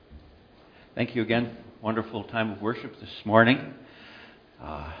Thank you again. Wonderful time of worship this morning.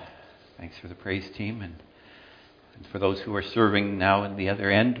 Thanks for the praise team and for those who are serving now in the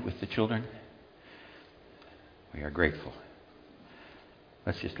other end with the children. We are grateful.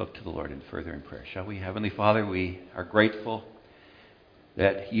 Let's just look to the Lord in further in prayer, shall we? Heavenly Father, we are grateful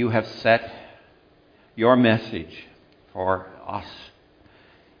that you have set your message for us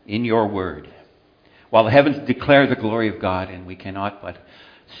in your word. While the heavens declare the glory of God, and we cannot but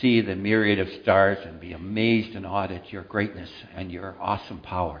see the myriad of stars and be amazed and awed at your greatness and your awesome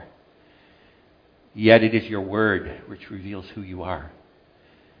power, yet it is your word which reveals who you are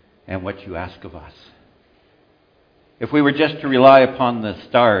and what you ask of us. If we were just to rely upon the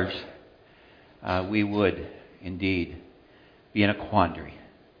stars, we would indeed be in a quandary.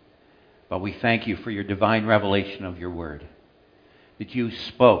 But we thank you for your divine revelation of your word, that you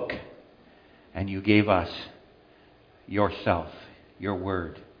spoke and you gave us yourself, your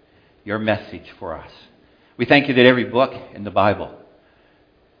word, your message for us. We thank you that every book in the Bible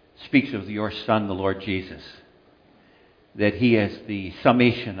speaks of your Son, the Lord Jesus, that he is the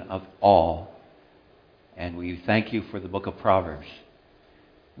summation of all. And we thank you for the book of Proverbs,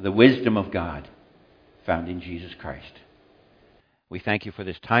 the wisdom of God found in Jesus Christ. We thank you for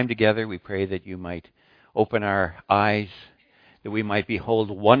this time together. We pray that you might open our eyes, that we might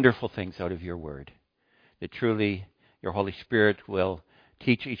behold wonderful things out of your word, that truly your Holy Spirit will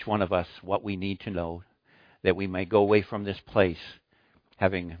teach each one of us what we need to know, that we may go away from this place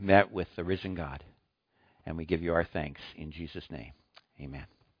having met with the risen God. And we give you our thanks in Jesus' name. Amen.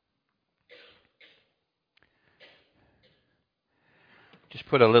 Just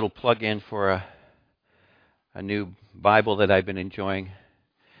put a little plug in for a new Bible that I've been enjoying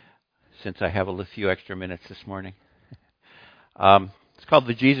since I have a few extra minutes this morning. It's called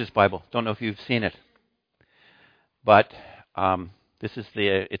the Jesus Bible. Don't know if you've seen it. But this is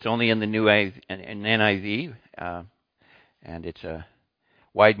it's only in the new NIV, and it's a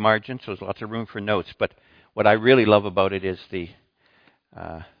wide margin, so there's lots of room for notes. But what I really love about it is the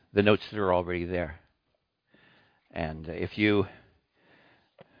notes that are already there. And if you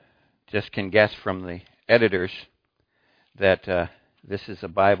just can guess from the editors that this is a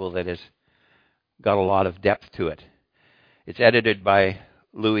Bible that has got a lot of depth to it. It's edited by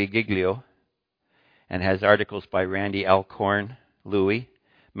Louis Giglio and has articles by Randy Alcorn, Louis,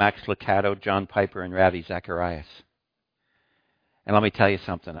 Max Lucado, John Piper, and Ravi Zacharias. And let me tell you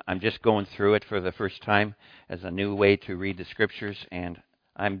something. I'm just going through it for the first time as a new way to read the Scriptures, and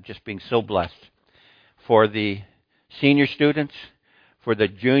I'm just being so blessed. For the senior students, for the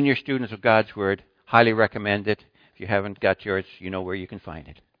junior students of God's Word, highly recommend it. If you haven't got yours, you know where you can find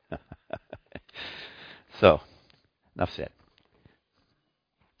it. So, enough said.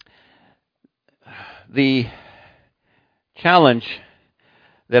 The challenge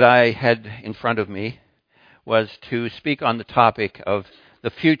that I had in front of me was to speak on the topic of the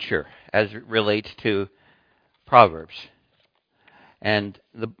future as it relates to Proverbs. And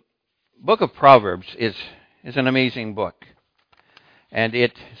the book of Proverbs is an amazing book. And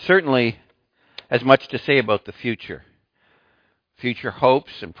it certainly has much to say about the future. Future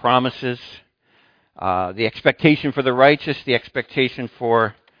hopes and promises, the expectation for the righteous, the expectation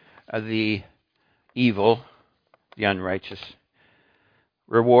for the evil, the unrighteous,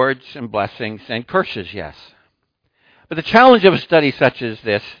 rewards and blessings and curses, yes. But the challenge of a study such as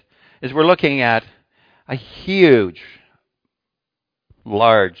this is we're looking at a huge,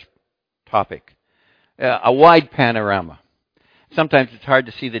 large topic, a wide panorama. Sometimes it's hard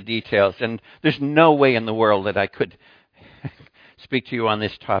to see the details, and there's no way in the world that I could speak to you on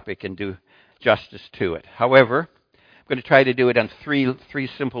this topic and do justice to it. However, I'm going to try to do it on three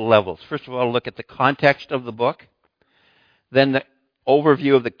simple levels. First of all, look at the context of the book, then the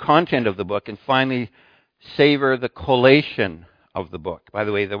overview of the content of the book, and finally, savor the collation of the book. By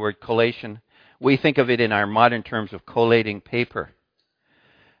the way, the word collation, we think of it in our modern terms of collating paper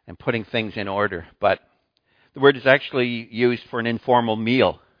and putting things in order, but the word is actually used for an informal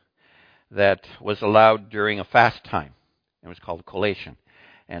meal that was allowed during a fast time. It was called a collation.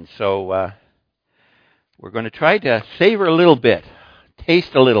 And so we're going to try to savor a little bit,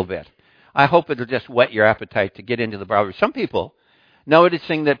 taste a little bit. I hope it'll just whet your appetite to get into the Proverbs. Some people,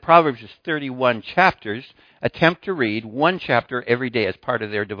 noticing that Proverbs is 31 chapters, attempt to read one chapter every day as part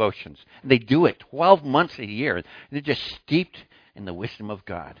of their devotions. And they do it 12 months a year. They're just steeped in the wisdom of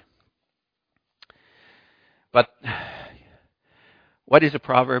God. But what is a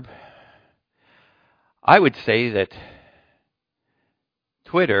proverb? I would say that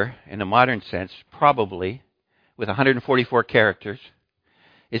Twitter, in a modern sense, probably, with 144 characters,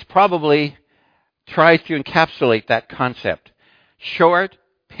 is probably tries to encapsulate that concept. Short,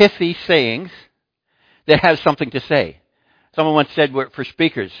 pithy sayings that have something to say. Someone once said for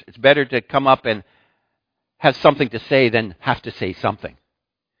speakers, it's better to come up and have something to say than have to say something.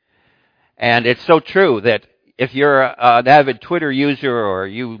 And it's so true that if you're an avid Twitter user or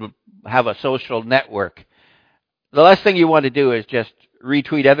you have a social network, the last thing you want to do is just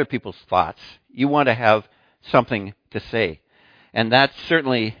retweet other people's thoughts. You want to have something to say. And that's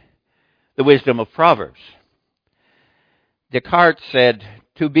certainly the wisdom of Proverbs. Descartes said,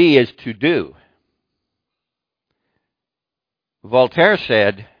 to be is to do. Descartes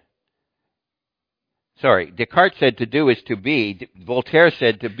said to do is to be. Voltaire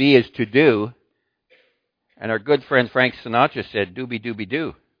said to be is to do. And our good friend Frank Sinatra said, doobie doobie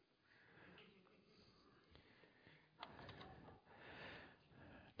doo.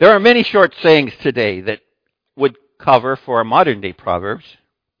 There are many short sayings today that would cover for modern day Proverbs.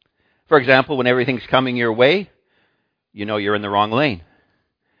 For example, when everything's coming your way, you know you're in the wrong lane.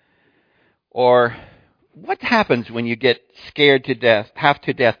 Or, what happens when you get scared to death, half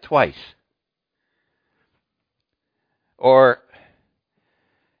to death twice? Or,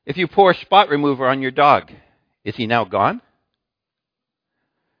 if you pour spot remover on your dog, is he now gone?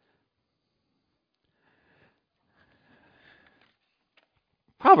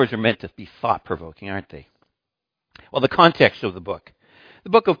 Proverbs are meant to be thought-provoking, aren't they? Well, the context of the book. The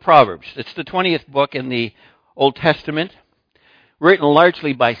book of Proverbs. It's the 20th book in the Old Testament, written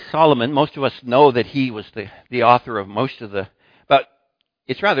largely by Solomon. Most of us know that he was the author of most of the... But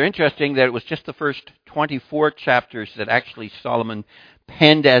it's rather interesting that it was just the first 24 chapters that actually Solomon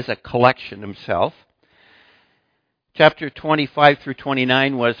penned as a collection himself. Chapter 25 through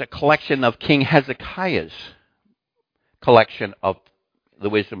 29 was a collection of King Hezekiah's collection of the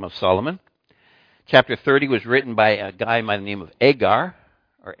wisdom of Solomon. Chapter 30 was written by a guy by the name of Agur.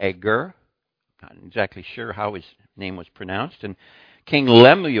 Not exactly sure how his name was pronounced. And King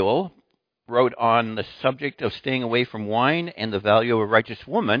Lemuel wrote on the subject of staying away from wine and the value of a righteous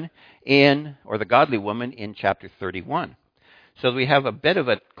woman or the godly woman in chapter 31. So we have a bit of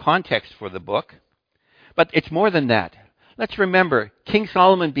a context for the book. But it's more than that. Let's remember, King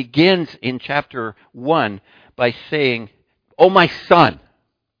Solomon begins in chapter 1 by saying, "Oh, my son."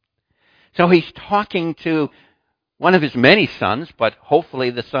 So he's talking to one of his many sons, but hopefully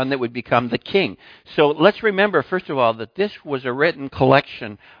the son that would become the king. So let's remember, first of all, that this was a written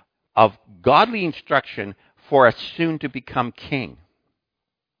collection of godly instruction for a soon-to-become king.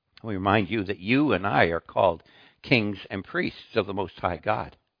 We remind you that you and I are called kings and priests of the Most High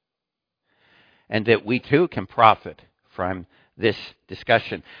God. And that we too can profit from this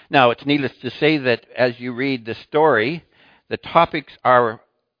discussion. Now, it's needless to say that as you read the story, the topics are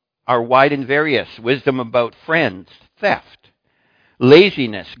wide and various. Wisdom about friends, theft,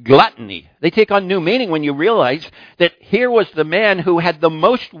 laziness, gluttony. They take on new meaning when you realize that here was the man who had the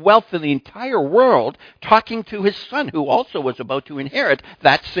most wealth in the entire world talking to his son, who also was about to inherit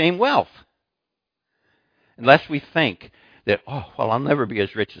that same wealth. Unless we think that, I'll never be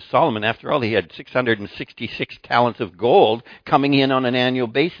as rich as Solomon. After all, he had 666 talents of gold coming in on an annual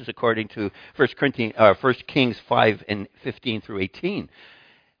basis, according to 1 Kings 5 and 15 through 18.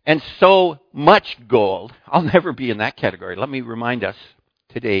 And so much gold. I'll never be in that category. Let me remind us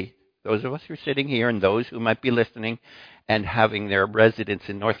today, those of us who are sitting here and those who might be listening and having their residence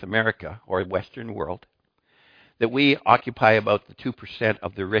in North America or Western world, that we occupy about the 2%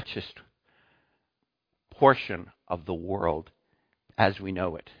 of the richest portion of the world as we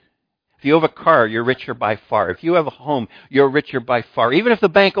know it. If you have a car, you're richer by far. If you have a home, you're richer by far. Even if the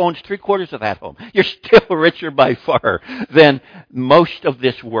bank owns 3/4 of that home, you're still richer by far than most of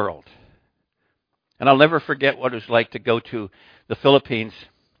this world. And I'll never forget what it was like to go to the Philippines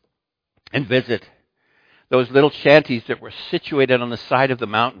and visit those little shanties that were situated on the side of the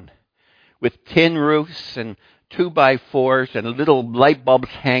mountain with tin roofs and 2x4s and little light bulbs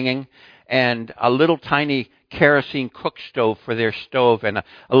hanging and a little tiny kerosene cook stove for their stove and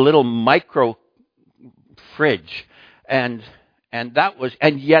a little micro fridge. And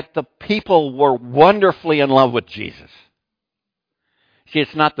yet the people were wonderfully in love with Jesus. See,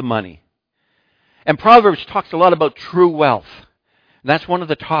 it's not the money. And Proverbs talks a lot about true wealth. That's one of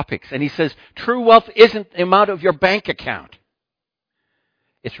the topics. And he says, true wealth isn't the amount of your bank account.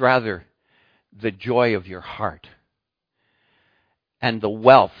 It's rather the joy of your heart and the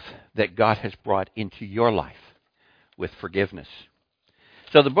wealth that God has brought into your life with forgiveness.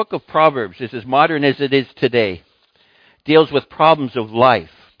 So the book of Proverbs is as modern as it is today. Deals with problems of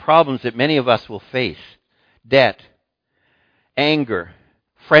life, problems that many of us will face. Debt, anger,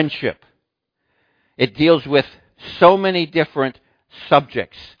 friendship. It deals with so many different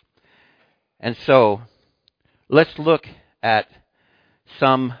subjects. And so, let's look at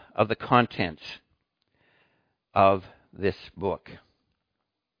some of the contents of this book.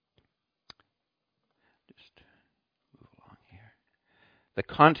 Just move along here. The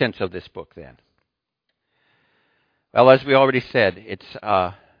contents of this book, then. Well, as we already said, it's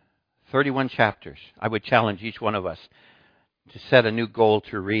 31 chapters. I would challenge each one of us to set a new goal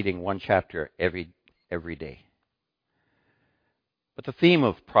to reading one chapter every day. But the theme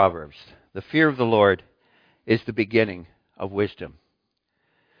of Proverbs, the fear of the Lord, is the beginning of wisdom.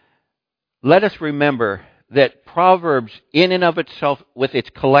 Let us remember that Proverbs, in and of itself, with its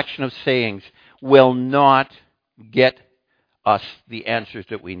collection of sayings, will not get us the answers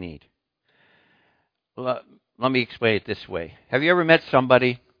that we need. Let me explain it this way. Have you ever met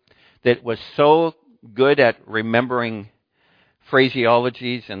somebody that was so good at remembering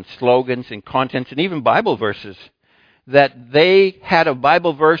phraseologies and slogans and contents and even Bible verses that they had a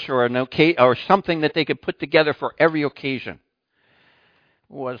Bible verse or something that they could put together for every occasion?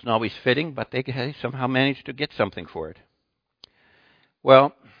 It wasn't always fitting, but they somehow managed to get something for it.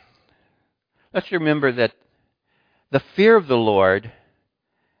 Well, let's remember that the fear of the Lord,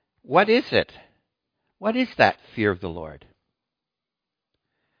 what is it? What is that fear of the Lord?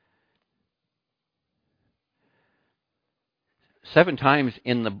 Seven times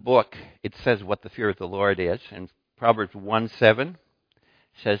in the book it says what the fear of the Lord is. In Proverbs 1:7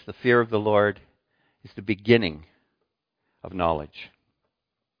 says the fear of the Lord is the beginning of knowledge.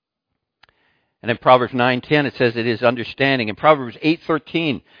 And in Proverbs 9:10 it says it is understanding. In Proverbs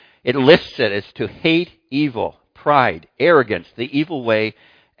 8:13 it lists it as to hate evil, pride, arrogance, the evil way,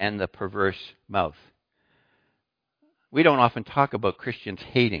 and the perverse mouth. We don't often talk about Christians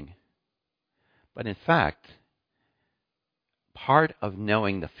hating. But in fact, part of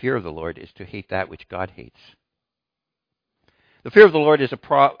knowing the fear of the Lord is to hate that which God hates. The fear of the Lord is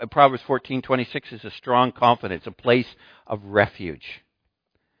Proverbs 14:26 is a strong confidence, a place of refuge.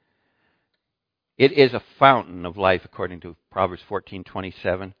 It is a fountain of life, according to Proverbs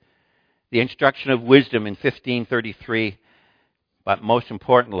 14:27. The instruction of wisdom in 15:33, but most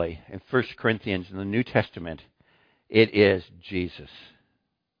importantly, in 1 Corinthians in the New Testament, it is Jesus.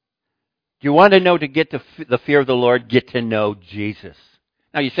 Do you want to know to get the fear of the Lord? Get to know Jesus.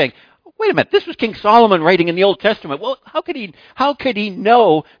 Now you're saying, wait a minute, this was King Solomon writing in the Old Testament. Well, how could he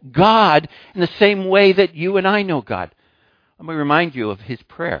know God in the same way that you and I know God? Let me remind you of his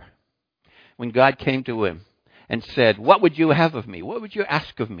prayer. When God came to him and said, what would you have of me? What would you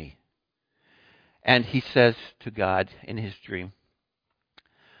ask of me? And he says to God in his dream,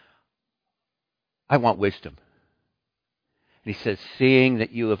 I want wisdom. And he says, seeing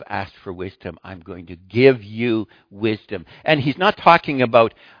that you have asked for wisdom, I'm going to give you wisdom. And he's not talking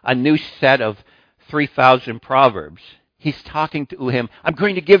about a new set of 3,000 Proverbs. He's talking to him, I'm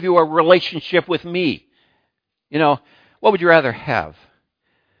going to give you a relationship with me. You know, what would you rather have?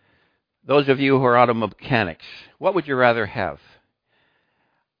 Those of you who are auto mechanics, what would you rather have?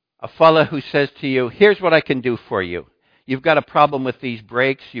 A fella who says to you, here's what I can do for you. You've got a problem with these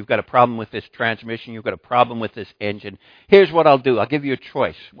brakes. You've got a problem with this transmission. You've got a problem with this engine. Here's what I'll do. I'll give you a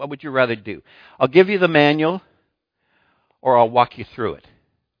choice. What would you rather do? I'll give you the manual, or I'll walk you through it.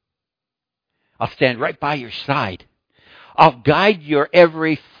 I'll stand right by your side. I'll guide your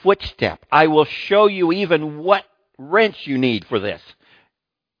every footstep. I will show you even what wrench you need for this.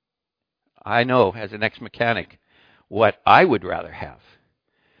 I know, as an ex-mechanic, what I would rather have.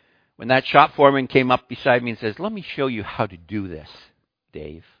 When that shop foreman came up beside me and says, let me show you how to do this,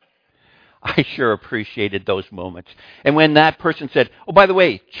 Dave. I sure appreciated those moments. And when that person said, oh, by the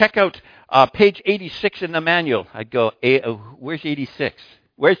way, check out page 86 in the manual, I'd go, where's 86?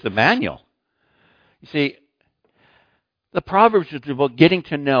 Where's the manual? You see, the Proverbs is about getting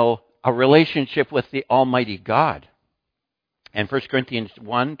to know a relationship with the Almighty God. And 1 Corinthians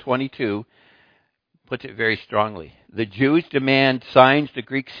 1:22 puts it very strongly. The Jews demand signs, the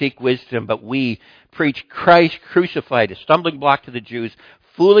Greeks seek wisdom, but we preach Christ crucified, a stumbling block to the Jews,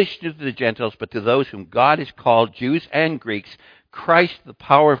 foolishness to the Gentiles, but to those whom God has called, Jews and Greeks, Christ, the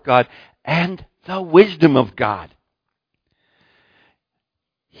power of God, and the wisdom of God.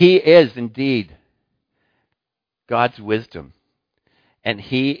 He is indeed God's wisdom. And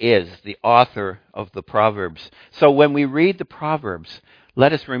he is the author of the Proverbs. So when we read the Proverbs,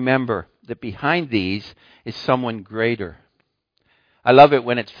 let us remember that behind these is someone greater. I love it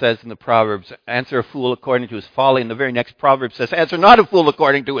when it says in the Proverbs, answer a fool according to his folly. And the very next proverb says, answer not a fool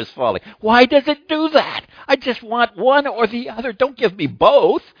according to his folly. Why does it do that? I just want one or the other. Don't give me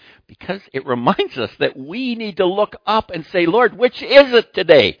both. Because it reminds us that we need to look up and say, Lord, which is it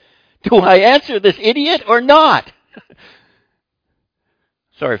today? Do I answer this idiot or not?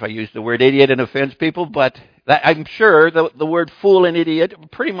 Sorry if I use the word idiot and offends people, but I'm sure the word fool and idiot are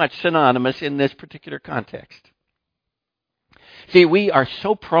pretty much synonymous in this particular context. See, we are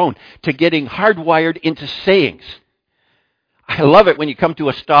so prone to getting hardwired into sayings. I love it when you come to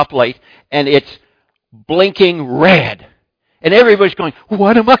a stoplight and it's blinking red. And everybody's going,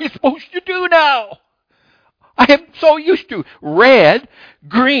 what am I supposed to do now? I am so used to red,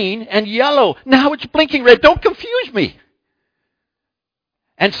 green, and yellow. Now it's blinking red. Don't confuse me.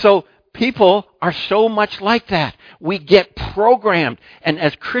 And so people are so much like that. We get programmed. And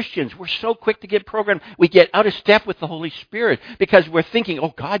as Christians, we're so quick to get programmed. We get out of step with the Holy Spirit because we're thinking,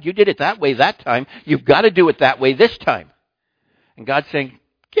 oh God, you did it that way that time. You've got to do it that way this time. And God's saying,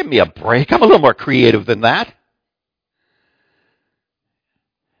 give me a break. I'm a little more creative than that.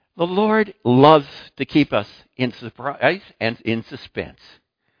 The Lord loves to keep us in surprise and in suspense.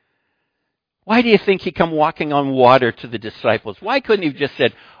 Why do you think he come walking on water to the disciples? Why couldn't he have just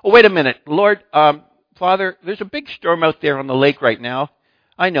said, oh, wait a minute, Lord, Father, there's a big storm out there on the lake right now.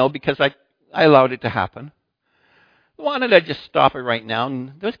 I know because I allowed it to happen. Why don't I just stop it right now?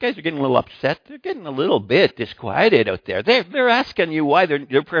 And those guys are getting a little upset. They're getting a little bit disquieted out there. They're asking you why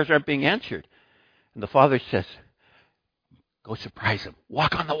their prayers aren't being answered. And the Father says, go surprise them.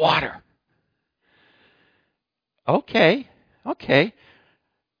 Walk on the water. Okay.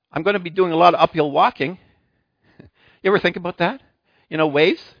 I'm going to be doing a lot of uphill walking. You ever think about that?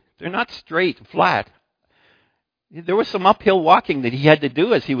 Waves, they're not straight, flat. There was some uphill walking that he had to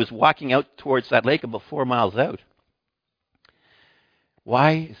do as he was walking out towards that lake about 4 miles out.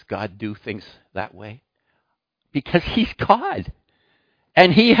 Why does God do things that way? Because he's God.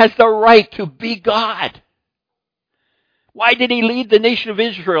 And he has the right to be God. Why did he lead the nation of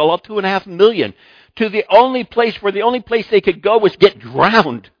Israel, all 2.5 million, to the only place where the only place they could go was get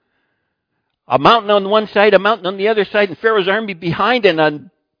drowned? A mountain on one side, a mountain on the other side, and Pharaoh's army behind, and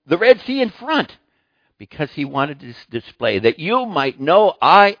on the Red Sea in front. Because he wanted to display that you might know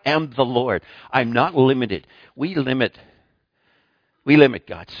I am the Lord. I'm not limited. We limit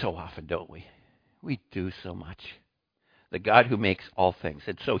God so often, don't we? We do so much. The God who makes all things.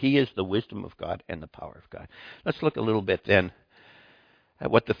 And so he is the wisdom of God and the power of God. Let's look a little bit then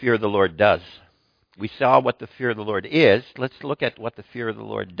at what the fear of the Lord does. We saw what the fear of the Lord is. Let's look at what the fear of the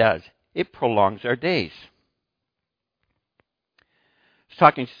Lord does. It prolongs our days. I was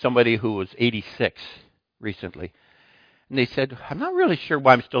talking to somebody who was 86 recently. And they said, I'm not really sure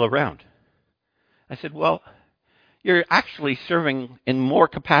why I'm still around. I said, well, you're actually serving in more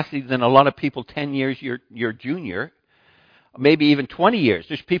capacity than a lot of people 10 years your junior. Maybe even 20 years.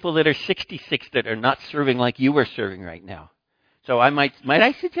 There's people that are 66 that are not serving like you are serving right now. So might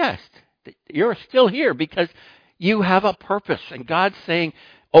I suggest that you're still here because you have a purpose. And God's saying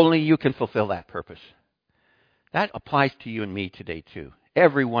only you can fulfill that purpose. That applies to you and me today too.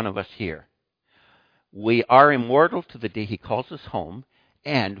 Every one of us here. We are immortal to the day he calls us home.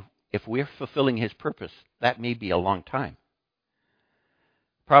 And if we're fulfilling his purpose, that may be a long time.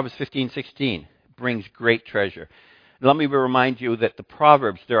 Proverbs 15:16 brings great treasure. Let me remind you that the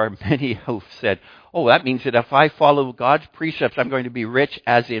Proverbs, there are many who've said, oh, that means that if I follow God's precepts, I'm going to be rich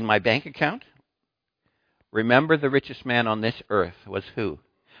as in my bank account. Remember, the richest man on this earth was who?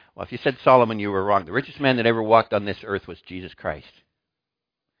 Well, if you said Solomon, you were wrong. The richest man that ever walked on this earth was Jesus Christ.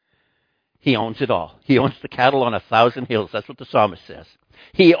 He owns it all. He owns the cattle on 1,000 hills. That's what the psalmist says.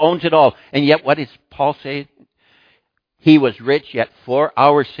 He owns it all. And yet, what does Paul say? He was rich, yet for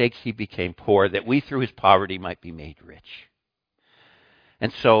our sakes he became poor, that we through his poverty might be made rich.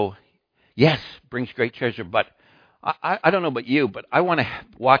 And so, yes, brings great treasure, but I don't know about you, but I want to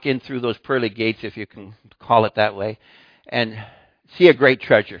walk in through those pearly gates, if you can call it that way, and see a great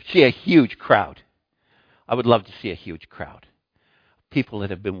treasure, see a huge crowd. I would love to see a huge crowd. People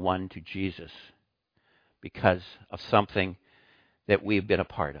that have been won to Jesus because of something that we've been a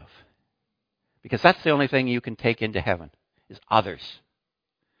part of. Because that's the only thing you can take into heaven, is others.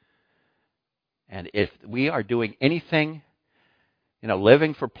 And if we are doing anything,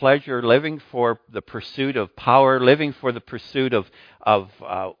 living for pleasure, living for the pursuit of power, living for the pursuit of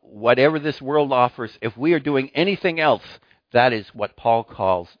whatever this world offers, if we are doing anything else, that is what Paul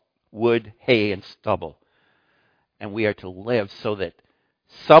calls wood, hay, and stubble. And we are to live so that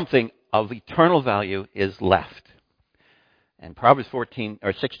something of eternal value is left. And Proverbs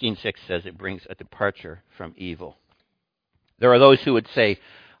 16:6 says it brings a departure from evil. There are those who would say,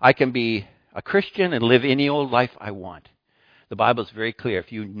 I can be a Christian and live any old life I want. The Bible is very clear.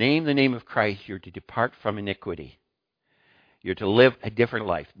 If you name the name of Christ, you're to depart from iniquity. You're to live a different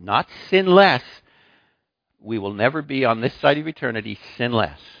life. Not sinless. We will never be on this side of eternity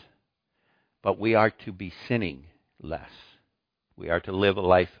sinless. But we are to be sinning less. We are to live a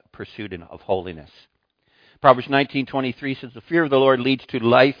life pursuit of holiness. Proverbs 19:23 says, the fear of the Lord leads to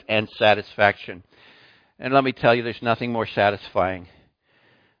life and satisfaction. And let me tell you, there's nothing more satisfying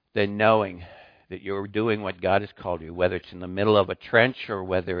than knowing that you're doing what God has called you, whether it's in the middle of a trench or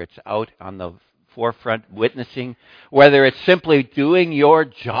whether it's out on the forefront witnessing, whether it's simply doing your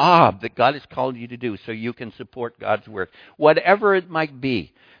job that God has called you to do so you can support God's work. Whatever it might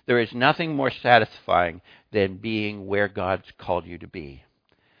be, there is nothing more satisfying than being where God's called you to be.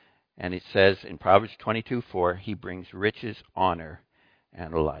 And it says in Proverbs 22:4, He brings riches, honor,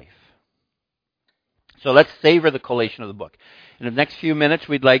 and life. So let's savor the collation of the book. In the next few minutes,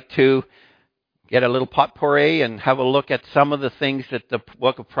 we'd like to get a little potpourri and have a look at some of the things that the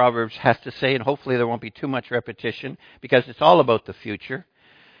book of Proverbs has to say, and hopefully there won't be too much repetition because it's all about the future.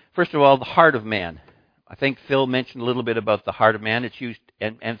 First of all, the heart of man. I think Phil mentioned a little bit about the heart of man. It's used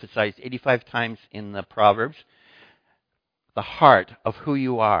and emphasized 85 times in the Proverbs. The heart of who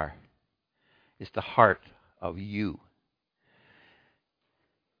you are is the heart of you.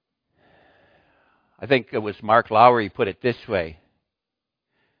 I think it was Mark Lowry put it this way.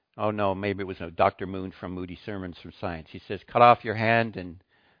 Oh no, maybe it was Dr. Moon from Moody Sermons from Science. He says, cut off your hand and,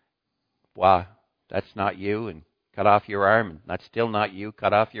 wow, that's not you. And cut off your arm, and that's still not you.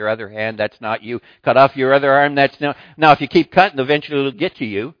 Cut off your other hand, that's not you. Cut off your other arm, that's no. Now, if you keep cutting, eventually it'll get to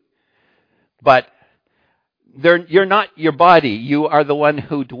you. But you're not your body. You are the one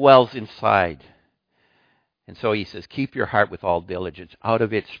who dwells inside. And so he says, keep your heart with all diligence. Out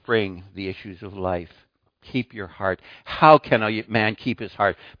of it spring the issues of life. Keep your heart. How can a man keep his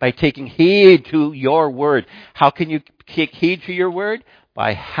heart? By taking heed to your word. How can you take heed to your word?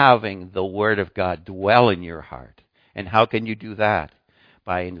 By having the word of God dwell in your heart. And how can you do that?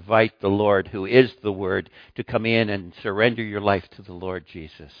 By invite the Lord, who is the word, to come in and surrender your life to the Lord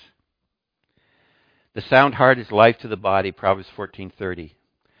Jesus. The sound heart is life to the body, Proverbs 14:30.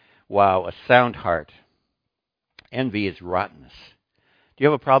 Wow, a sound heart. Envy is rottenness. Do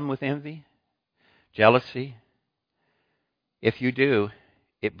you have a problem with envy? Jealousy? If you do,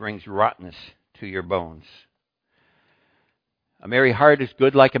 it brings rottenness to your bones. A merry heart is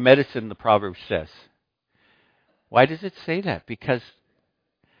good like a medicine, the proverb says. Why does it say that? Because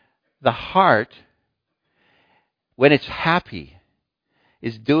the heart, when it's happy,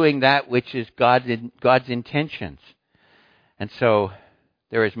 is doing that which is God's intentions. And so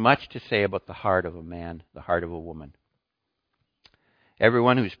there is much to say about the heart of a man, the heart of a woman.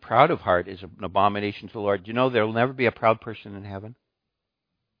 Everyone who's proud of heart is an abomination to the Lord. You know there will never be a proud person in heaven?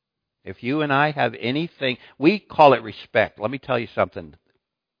 If you and I have anything, we call it respect. Let me tell you something.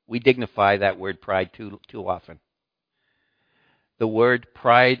 We dignify that word pride too often. The word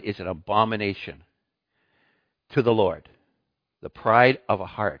pride is an abomination to the Lord. The pride of a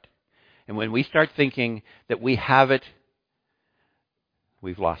heart. And when we start thinking that we have it,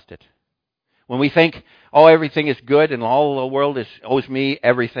 we've lost it. When we think, oh, everything is good and all the world owes me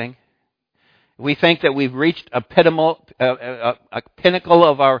everything. We think that we've reached a pinnacle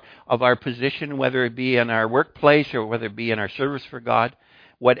of our position, whether it be in our workplace or whether it be in our service for God,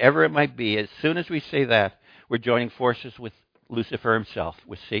 whatever it might be. As soon as we say that, we're joining forces with Lucifer himself,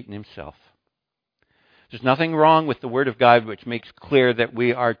 with Satan himself. There's nothing wrong with the Word of God which makes clear that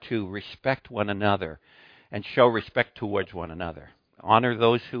we are to respect one another and show respect towards one another. Honor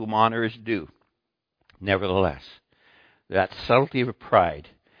those whom honor is due. Nevertheless, that subtlety of pride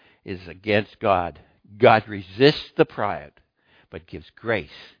is against God. God resists the proud, but gives grace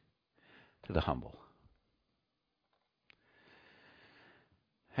to the humble.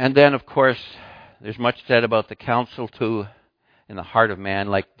 And then, of course, there's much said about the counsel in the heart of man,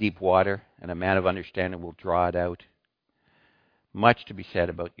 like deep water, and a man of understanding will draw it out. Much to be said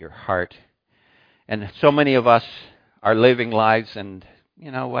about your heart. And so many of us are living lives, and you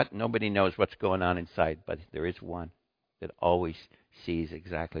know what? Nobody knows what's going on inside, but there is one that always sees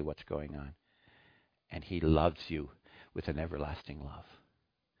exactly what's going on. And He loves you with an everlasting love.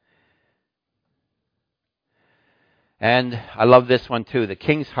 And I love this one too. The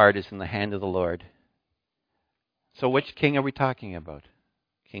king's heart is in the hand of the Lord. So which king are we talking about?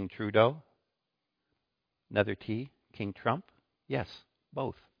 King Trudeau? Another T? King Trump? Yes,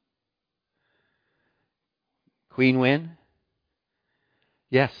 both. Queen Win?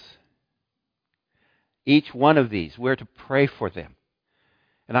 Yes. Each one of these, we're to pray for them.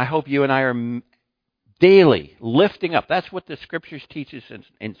 And I hope you and I are daily lifting up. That's what the Scriptures teach us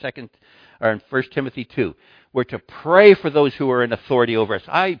in 1 Timothy 2. We're to pray for those who are in authority over us.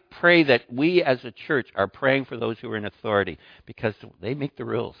 I pray that we as a church are praying for those who are in authority because they make the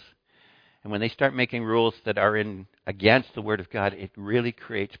rules. And when they start making rules that are against the Word of God, it really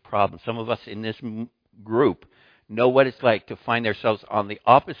creates problems. Some of us in this group know what it's like to find ourselves on the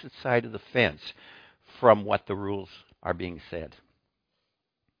opposite side of the fence from what the rules are being said.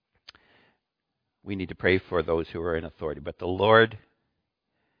 We need to pray for those who are in authority. But the Lord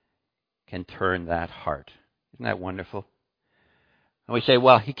can turn that heart. Isn't that wonderful? And we say,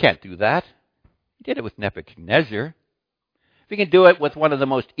 well, he can't do that. He did it with Nebuchadnezzar. If he can do it with one of the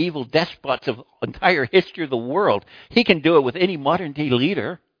most evil despots of entire history of the world, he can do it with any modern day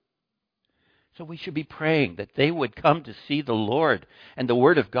leader. So we should be praying that they would come to see the Lord and the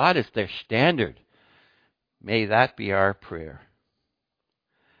Word of God as their standard. May that be our prayer.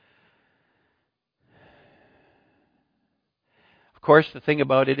 Of course, the thing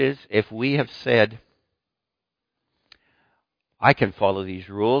about it is, if we have said, I can follow these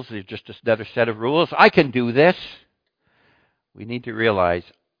rules, they're just another set of rules, I can do this, we need to realize,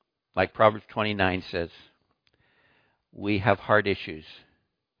 like Proverbs 29 says, we have heart issues.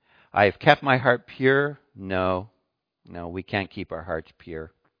 I have kept my heart pure. No, we can't keep our hearts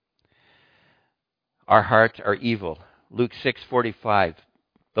pure. Our hearts are evil. Luke 6:45,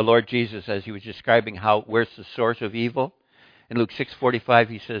 the Lord Jesus, as he was describing where's the source of evil, in Luke 6:45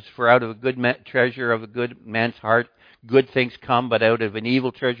 he says, for out of a good treasure of a good man's heart, good things come, but out of an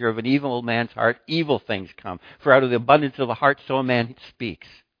evil treasure of an evil man's heart, evil things come. For out of the abundance of the heart, so a man speaks.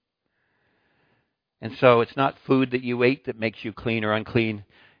 And so it's not food that you ate that makes you clean or unclean.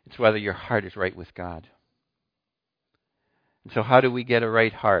 It's whether your heart is right with God. And so how do we get a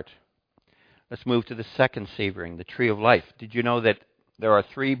right heart? Let's move to the second savoring, the tree of life. Did you know that there are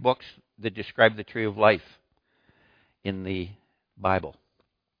 3 books that describe the tree of life in the Bible?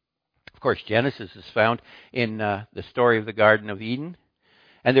 Of course, Genesis is found in the story of the Garden of Eden.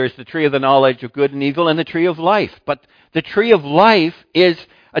 And there's the tree of the knowledge of good and evil and the tree of life. But the tree of life is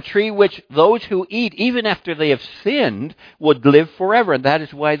a tree which those who eat, even after they have sinned, would live forever. And that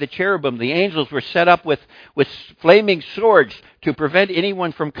is why the cherubim, the angels, were set up with flaming swords to prevent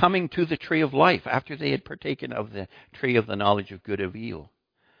anyone from coming to the tree of life after they had partaken of the tree of the knowledge of good and evil.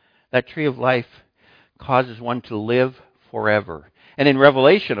 That tree of life causes one to live forever. And in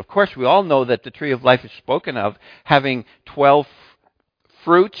Revelation, of course, we all know that the tree of life is spoken of having 12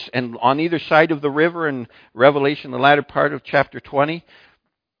 fruits, and on either side of the river in Revelation, the latter part of chapter 20.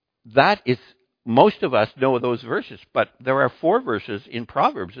 That is, most of us know those verses, but there are 4 verses in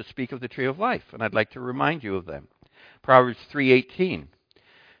Proverbs that speak of the tree of life, and I'd like to remind you of them. Proverbs 3:18.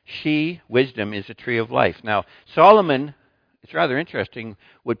 She, wisdom, is a tree of life. Now, Solomon, it's rather interesting,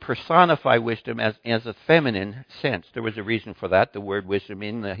 would personify wisdom as a feminine sense. There was a reason for that. The word wisdom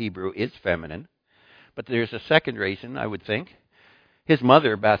in the Hebrew is feminine. But there's a second reason, I would think. His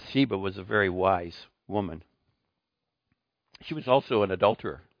mother, Bathsheba, was a very wise woman. She was also an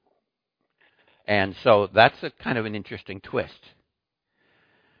adulterer. And so that's a kind of an interesting twist.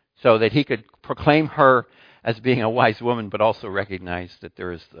 So that he could proclaim her as being a wise woman, but also recognize that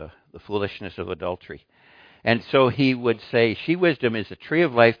there is the foolishness of adultery. And so he would say, she, wisdom, is a tree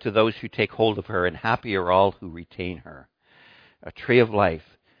of life to those who take hold of her, and happy are all who retain her. A tree of life.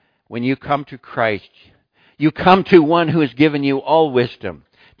 When you come to Christ, you come to one who has given you all wisdom.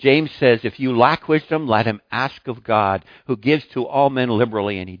 James says, if you lack wisdom, let him ask of God, who gives to all men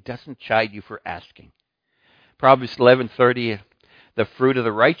liberally, and he doesn't chide you for asking. Proverbs 11:30, the fruit of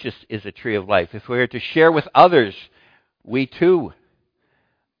the righteous is a tree of life. If we are to share with others, we too,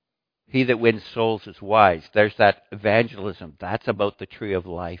 he that wins souls is wise. There's that evangelism. That's about the tree of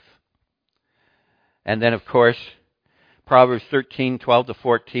life. And then, of course, Proverbs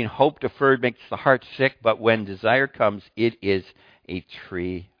 13:12-14, hope deferred makes the heart sick, but when desire comes, it is a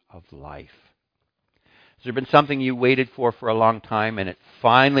tree of life. Has there been something you waited for a long time, and it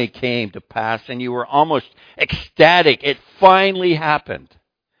finally came to pass, and you were almost ecstatic? It finally happened.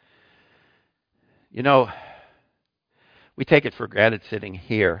 You know, we take it for granted sitting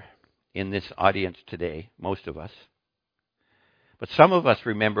here in this audience today, most of us. But some of us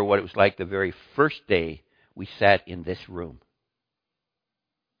remember what it was like the very first day we sat in this room.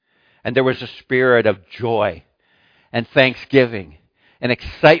 And there was a spirit of joy and thanksgiving and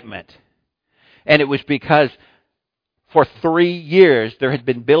excitement. And it was because for 3 years there had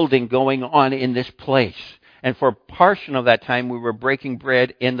been building going on in this place. And for a portion of that time we were breaking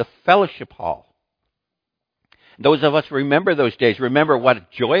bread in the fellowship hall. Those of us remember those days. Remember what a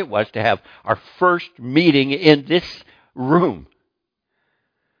joy it was to have our first meeting in this room.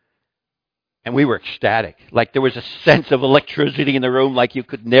 And we were ecstatic. Like there was a sense of electricity in the room like you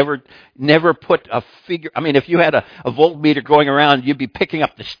could never put a figure. I mean, if you had a voltmeter going around, you'd be picking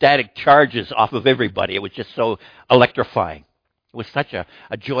up the static charges off of everybody. It was just so electrifying. It was such a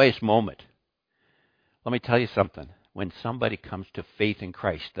joyous moment. Let me tell you something. When somebody comes to faith in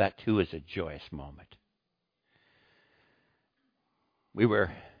Christ, that too is a joyous moment. We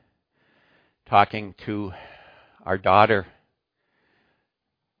were talking to our daughter,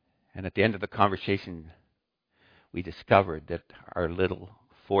 and at the end of the conversation, we discovered that our little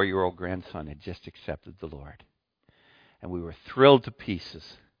 4-year-old grandson had just accepted the Lord. And we were thrilled to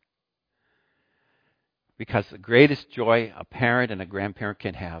pieces. Because the greatest joy a parent and a grandparent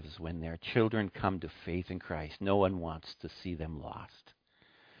can have is when their children come to faith in Christ. No one wants to see them lost.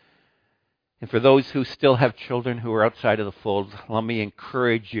 And for those who still have children who are outside of the fold, let me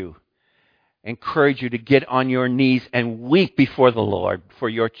encourage you to get on your knees and weep before the Lord for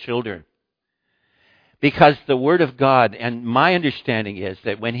your children. Because the Word of God, and my understanding is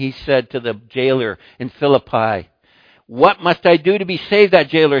that when he said to the jailer in Philippi, "What must I do to be saved?" that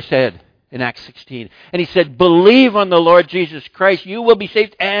jailer said in Acts 16. And he said, "Believe on the Lord Jesus Christ, you will be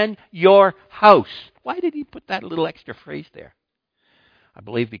saved, and your house." Why did he put that little extra phrase there? I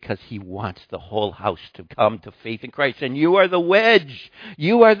believe because he wants the whole house to come to faith in Christ. And you are the wedge.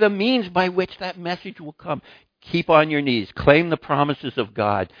 You are the means by which that message will come. Keep on your knees. Claim the promises of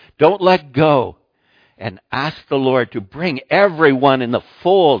God. Don't let go. And ask the Lord to bring everyone in the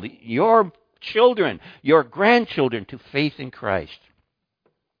fold, your children, your grandchildren, to faith in Christ.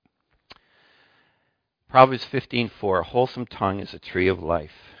 Proverbs 15:4, a wholesome tongue is a tree of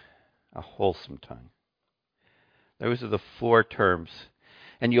life. A wholesome tongue. Those are the 4 terms.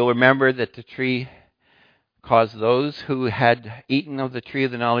 And you'll remember that the tree caused those who had eaten of the tree of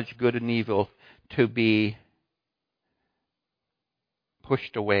the knowledge of good and evil to be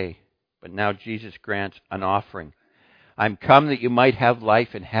pushed away. But now Jesus grants an offering. "I'm come that you might have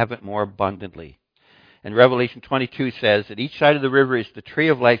life and have it more abundantly." And Revelation 22 says that each side of the river is the tree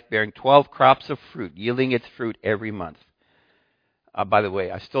of life, bearing 12 crops of fruit, yielding its fruit every month. By the way,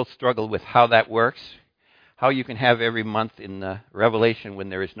 I still struggle with how that works. How you can have every month in the Revelation when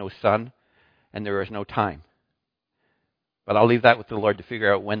there is no sun and there is no time. But I'll leave that with the Lord to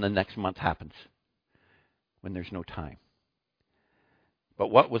figure out when the next month happens, when there's no time. But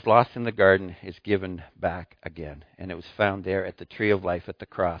what was lost in the garden is given back again, and it was found there at the tree of life at the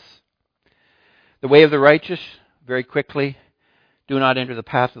cross. The way of the righteous, very quickly, do not enter the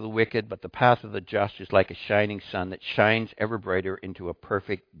path of the wicked, but the path of the just is like a shining sun that shines ever brighter into a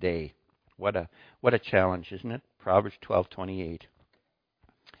perfect day. What a challenge, isn't it? Proverbs 12:28.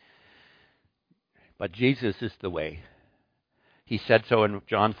 But Jesus is the way. He said so in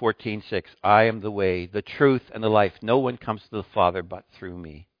John 14:6. "I am the way, the truth, and the life. No one comes to the Father but through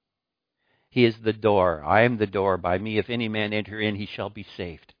me." He is the door. I am the door. By me, if any man enter in, he shall be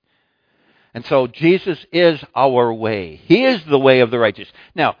saved. And so Jesus is our way. He is the way of the righteous.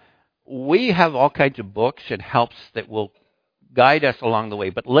 Now, we have all kinds of books and helps that will guide us along the way,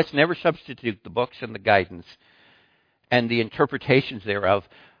 but let's never substitute the books and the guidance and the interpretations thereof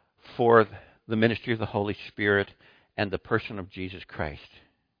for the ministry of the Holy Spirit and the person of Jesus Christ.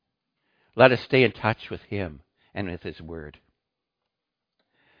 Let us stay in touch with Him and with His Word.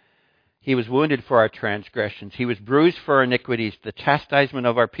 He was wounded for our transgressions. He was bruised for our iniquities. The chastisement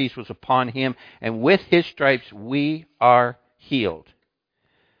of our peace was upon Him, and with His stripes we are healed.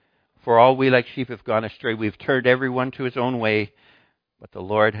 For all we like sheep have gone astray. We've turned everyone to his own way, but the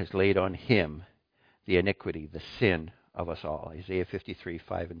Lord has laid on Him the iniquity, the sin of us all. Isaiah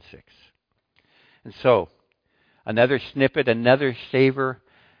 53:5 and 6. And so, another snippet, another savor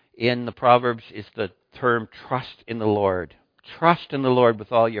in the Proverbs is the term trust in the Lord. Trust in the Lord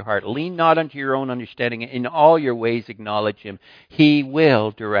with all your heart. Lean not unto your own understanding. In all your ways acknowledge Him. He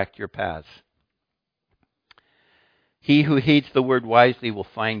will direct your paths. He who heeds the word wisely will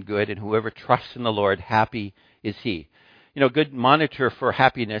find good, and whoever trusts in the Lord, happy is he. You know, a good monitor for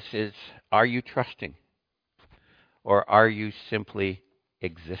happiness is, are you trusting? Or are you simply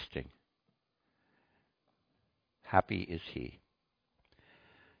existing? Happy is he.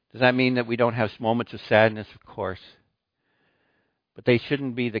 Does that mean that we don't have moments of sadness? Of course. But they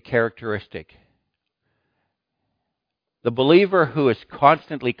shouldn't be the characteristic. The believer who is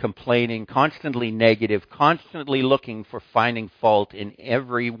constantly complaining, constantly negative, constantly looking for finding fault in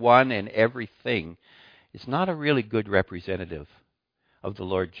everyone and everything is not a really good representative of the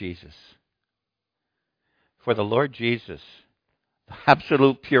Lord Jesus. For the Lord Jesus, the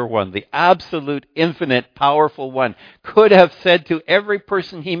absolute pure one, the absolute infinite powerful one, could have said to every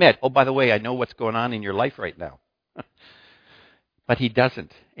person He met, "Oh, by the way, I know what's going on in your life right now." But He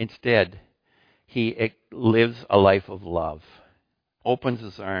doesn't. Instead, He lives a life of love, opens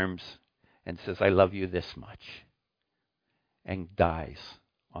His arms and says, "I love you this much," and dies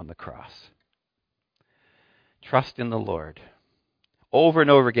on the cross. Trust in the Lord. Over and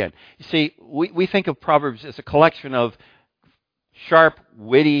over again. You see, we think of Proverbs as a collection of sharp,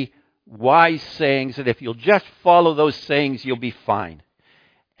 witty, wise sayings that if you'll just follow those sayings, you'll be fine.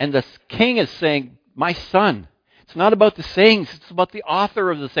 And the king is saying, my son, it's not about the sayings, it's about the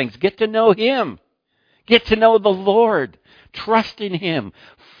author of the things. Get to know him. Get to know the Lord. Trust in him.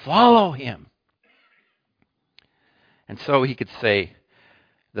 Follow him. And so he could say,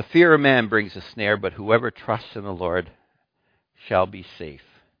 the fear of man brings a snare, but whoever trusts in the Lord shall be safe.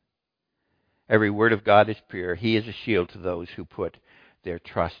 Every word of God is pure. He is a shield to those who put their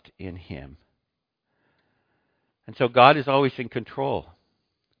trust in him. And so God is always in control.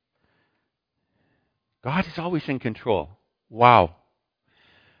 God is always in control. Wow.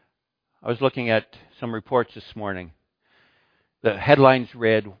 I was looking at some reports this morning. The headlines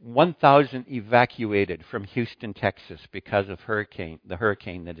read, 1,000 evacuated from Houston, Texas because of the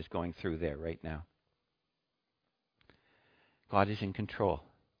hurricane that is going through there right now. God is in control.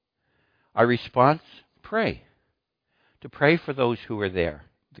 Our response? Pray. To pray for those who are there,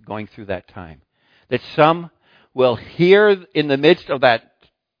 going through that time. That some will hear in the midst of that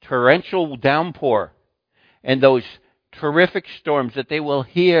torrential downpour and those terrific storms, that they will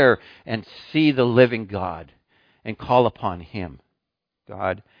hear and see the living God and call upon him.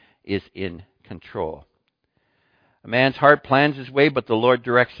 God is in control. A man's heart plans his way, but the Lord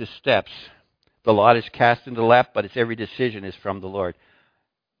directs his steps. The lot is cast into the lap, but its every decision is from the Lord.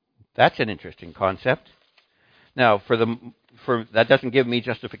 That's an interesting concept. Now, for that doesn't give me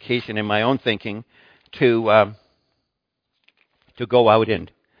justification in my own thinking to go out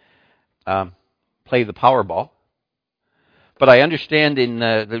and play the Powerball. But I understand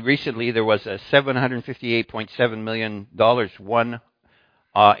recently there was a $758.7 million won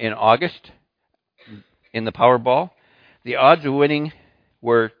in August in the Powerball. The odds of winning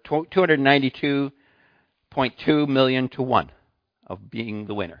were 292.2 million to 1 of being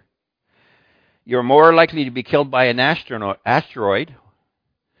the winner. You're more likely to be killed by an asteroid.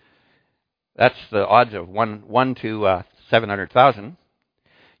 That's the odds of 1 to 700,000.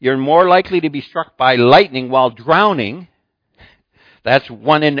 You're more likely to be struck by lightning while drowning. That's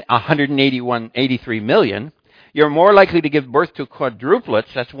 1 in 183 million. You're more likely to give birth to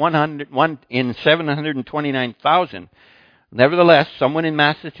quadruplets. That's 1 in 729,000. Nevertheless, someone in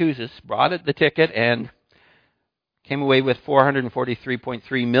Massachusetts bought the ticket and came away with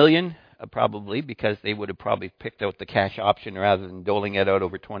 443.3 million, probably because they would have probably picked out the cash option rather than doling it out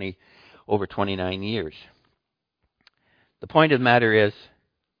over 29 years. The point of the matter is,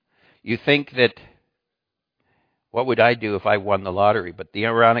 you think that, what would I do if I won the lottery? But the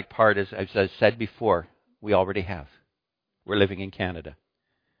ironic part is, as I said before, we already have. We're living in Canada.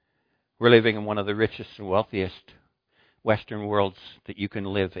 We're living in one of the richest and wealthiest Western worlds that you can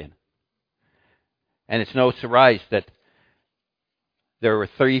live in. And it's no surprise that there were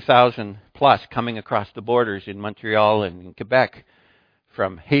 30,000 plus coming across the borders in Montreal and in Quebec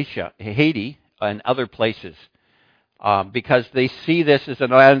from Haiti and other places because they see this as a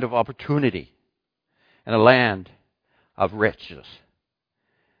land of opportunity and a land of riches.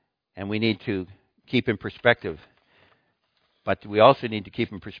 And we need to keep in perspective. But we also need to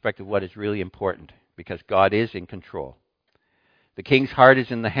keep in perspective what is really important, because God is in control. The king's heart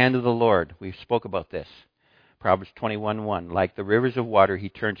is in the hand of the Lord. We spoke about this. Proverbs 21:1. Like the rivers of water, he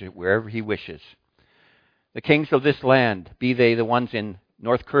turns it wherever he wishes. The kings of this land, be they the ones in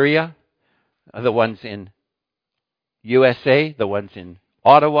North Korea, the ones in USA, the ones in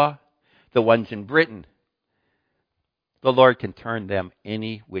Ottawa, the ones in Britain, the Lord can turn them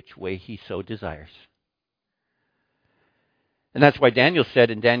any which way he so desires. And that's why Daniel said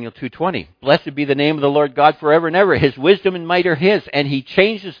in Daniel 2:20, blessed be the name of the Lord God forever and ever. His wisdom and might are his, and he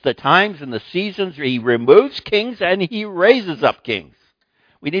changes the times and the seasons. He removes kings and he raises up kings.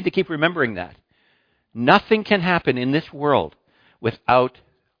 We need to keep remembering that. Nothing can happen in this world without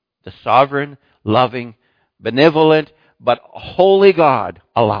the sovereign, loving, benevolent, but holy God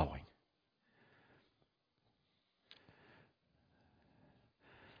allowing.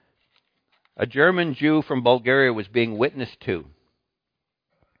 A German Jew from Bulgaria was being witnessed to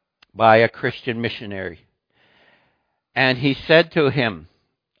by a Christian missionary. And he said to him,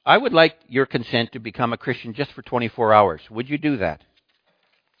 I would like your consent to become a Christian just for 24 hours. Would you do that?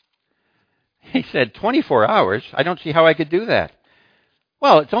 He said, 24 hours? I don't see how I could do that.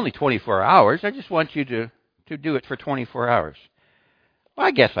 Well, it's only 24 hours. I just want you to do it for 24 hours. Well,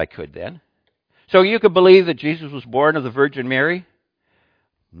 I guess I could then. So you could believe that Jesus was born of the Virgin Mary?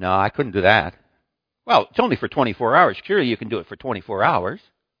 No, I couldn't do that. Well, it's only for 24 hours. Surely you can do it for 24 hours.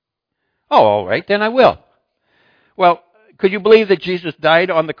 Oh, all right, then I will. Well, could you believe that Jesus died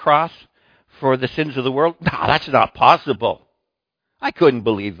on the cross for the sins of the world? No, that's not possible. I couldn't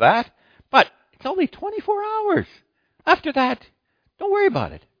believe that. But it's only 24 hours. After that, don't worry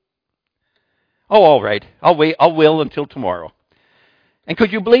about it. Oh, all right. I'll wait. I'll will until tomorrow. And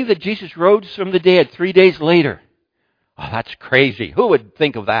could you believe that Jesus rose from the dead 3 days later? Oh, that's crazy. Who would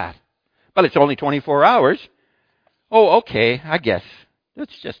think of that? But it's only 24 hours. Oh, okay, I guess.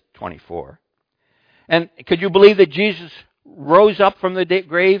 It's just 24. And could you believe that Jesus rose up from the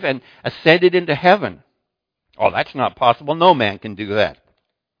grave and ascended into heaven? Oh, that's not possible. No man can do that.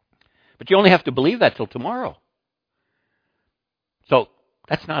 But you only have to believe that till tomorrow. So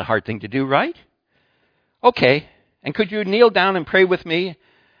that's not a hard thing to do, right? Okay. And could you kneel down and pray with me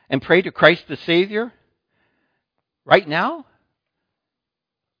and pray to Christ the Savior right now?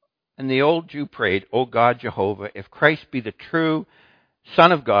 And the old Jew prayed, "O God, Jehovah, if Christ be the true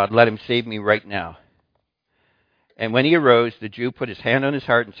Son of God, let him save me right now." And when he arose, the Jew put his hand on his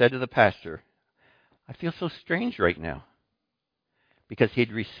heart and said to the pastor, "I feel so strange right now," because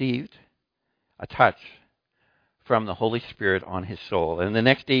he'd received a touch from the Holy Spirit on his soul. And the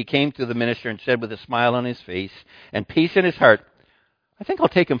next day he came to the minister and said with a smile on his face and peace in his heart, "I think I'll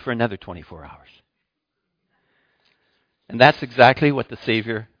take him for another 24 hours. And that's exactly what the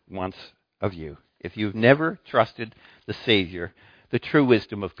Savior wants of you. If you've never trusted the Savior, the true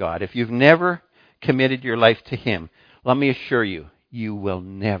wisdom of God, if you've never committed your life to Him, let me assure you, you will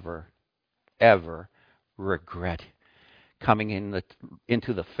never, ever regret coming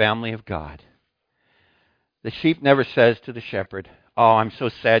into the family of God. The sheep never says to the shepherd, "Oh, I'm so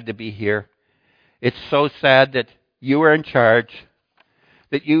sad to be here. It's so sad that you are in charge,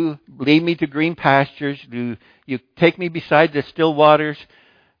 that you lead me to green pastures, you take me beside the still waters.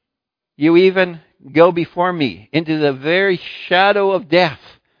 You even go before me into the very shadow of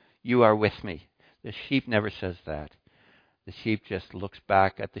death. You are with me." The sheep never says that. The sheep just looks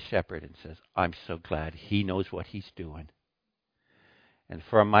back at the shepherd and says, "I'm so glad he knows what he's doing." And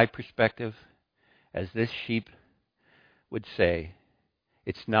from my perspective, as this sheep would say,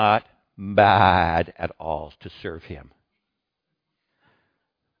 it's not bad at all to serve him.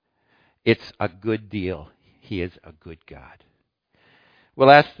 It's a good deal. He is a good God.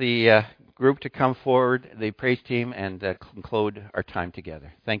 We'll ask the group to come forward, the praise team, and conclude our time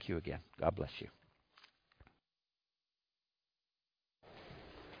together. Thank you again. God bless you.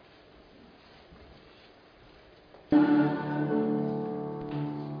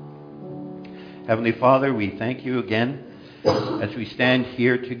 Heavenly Father, we thank you again as we stand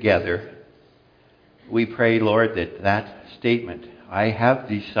here together. We pray, Lord, that statement, "I have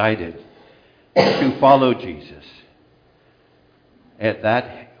decided to follow Jesus,"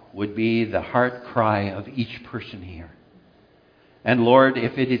 that would be the heart cry of each person here. And Lord,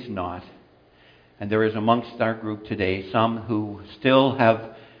 if it is not, and there is amongst our group today some who still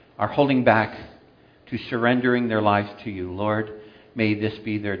are holding back to surrendering their lives to you, Lord, may this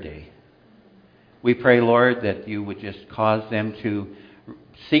be their day. We pray, Lord, that you would just cause them to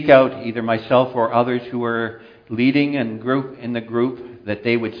seek out either myself or others who are leading in the group, that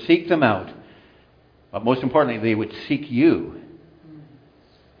they would seek them out. But most importantly, they would seek you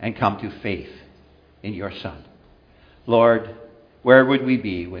and come to faith in your Son. Lord, where would we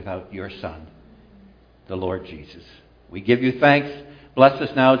be without your Son, the Lord Jesus? We give you thanks. Bless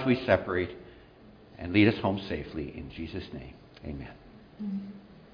us now as we separate, and lead us home safely. In Jesus' name, amen.